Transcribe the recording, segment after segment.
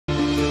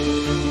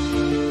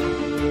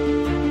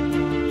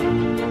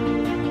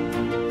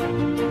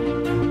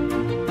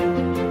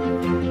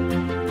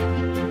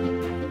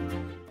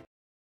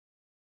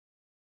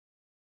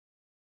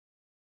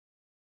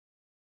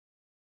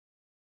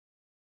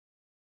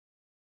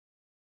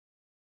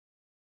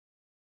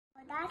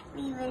For that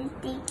we will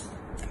take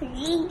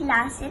 3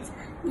 glasses,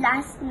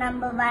 glass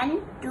number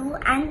 1, 2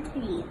 and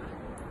 3.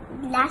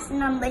 Glass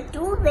number 2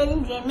 will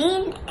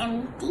remain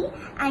empty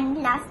and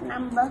glass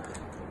number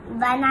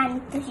 1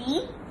 and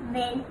 3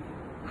 will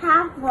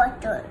have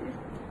water.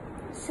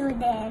 So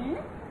then,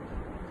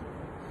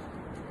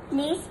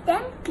 place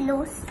them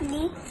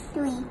closely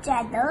to each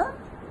other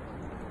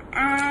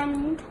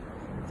and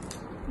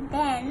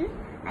then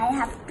I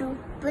have to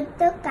put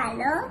the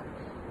color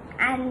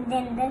and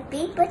then the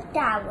paper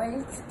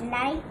towels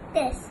like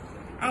this,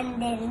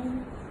 and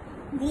then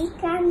we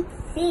can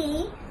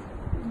see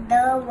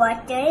the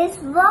water is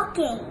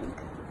working.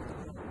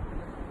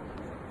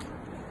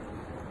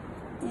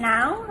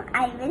 Now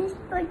I will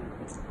put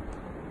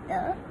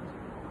the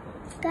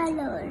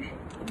color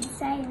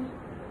inside.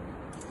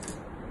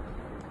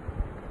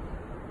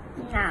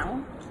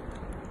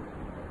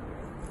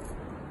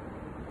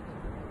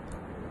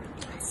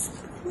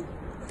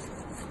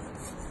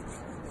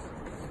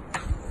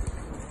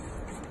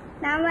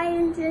 Now I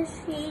will just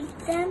shake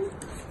them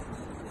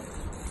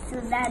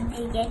so that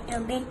they get a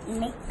bit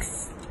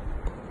mixed,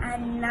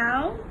 and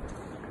now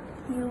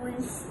you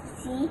will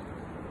see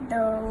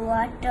the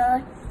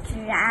water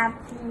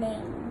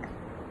traveling.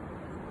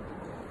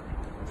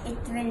 It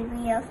will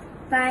be a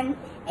fun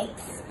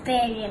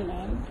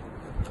experiment.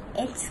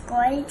 It's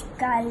called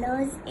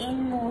colors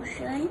in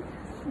motion,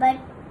 but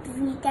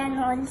we can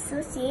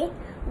also say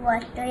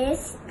water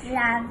is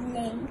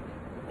traveling.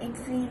 It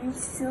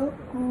feels so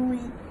cool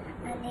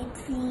and it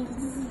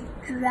feels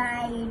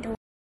dried.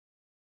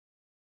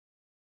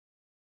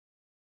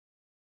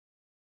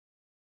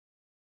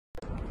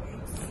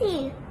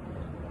 See,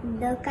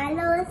 the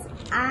colors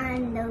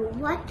and the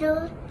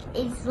water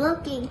is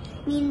working,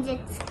 means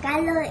it's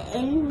color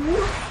in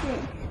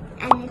motion,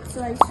 and it's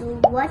also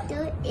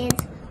water is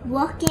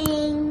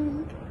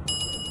working.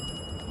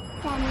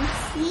 Can you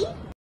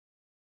see?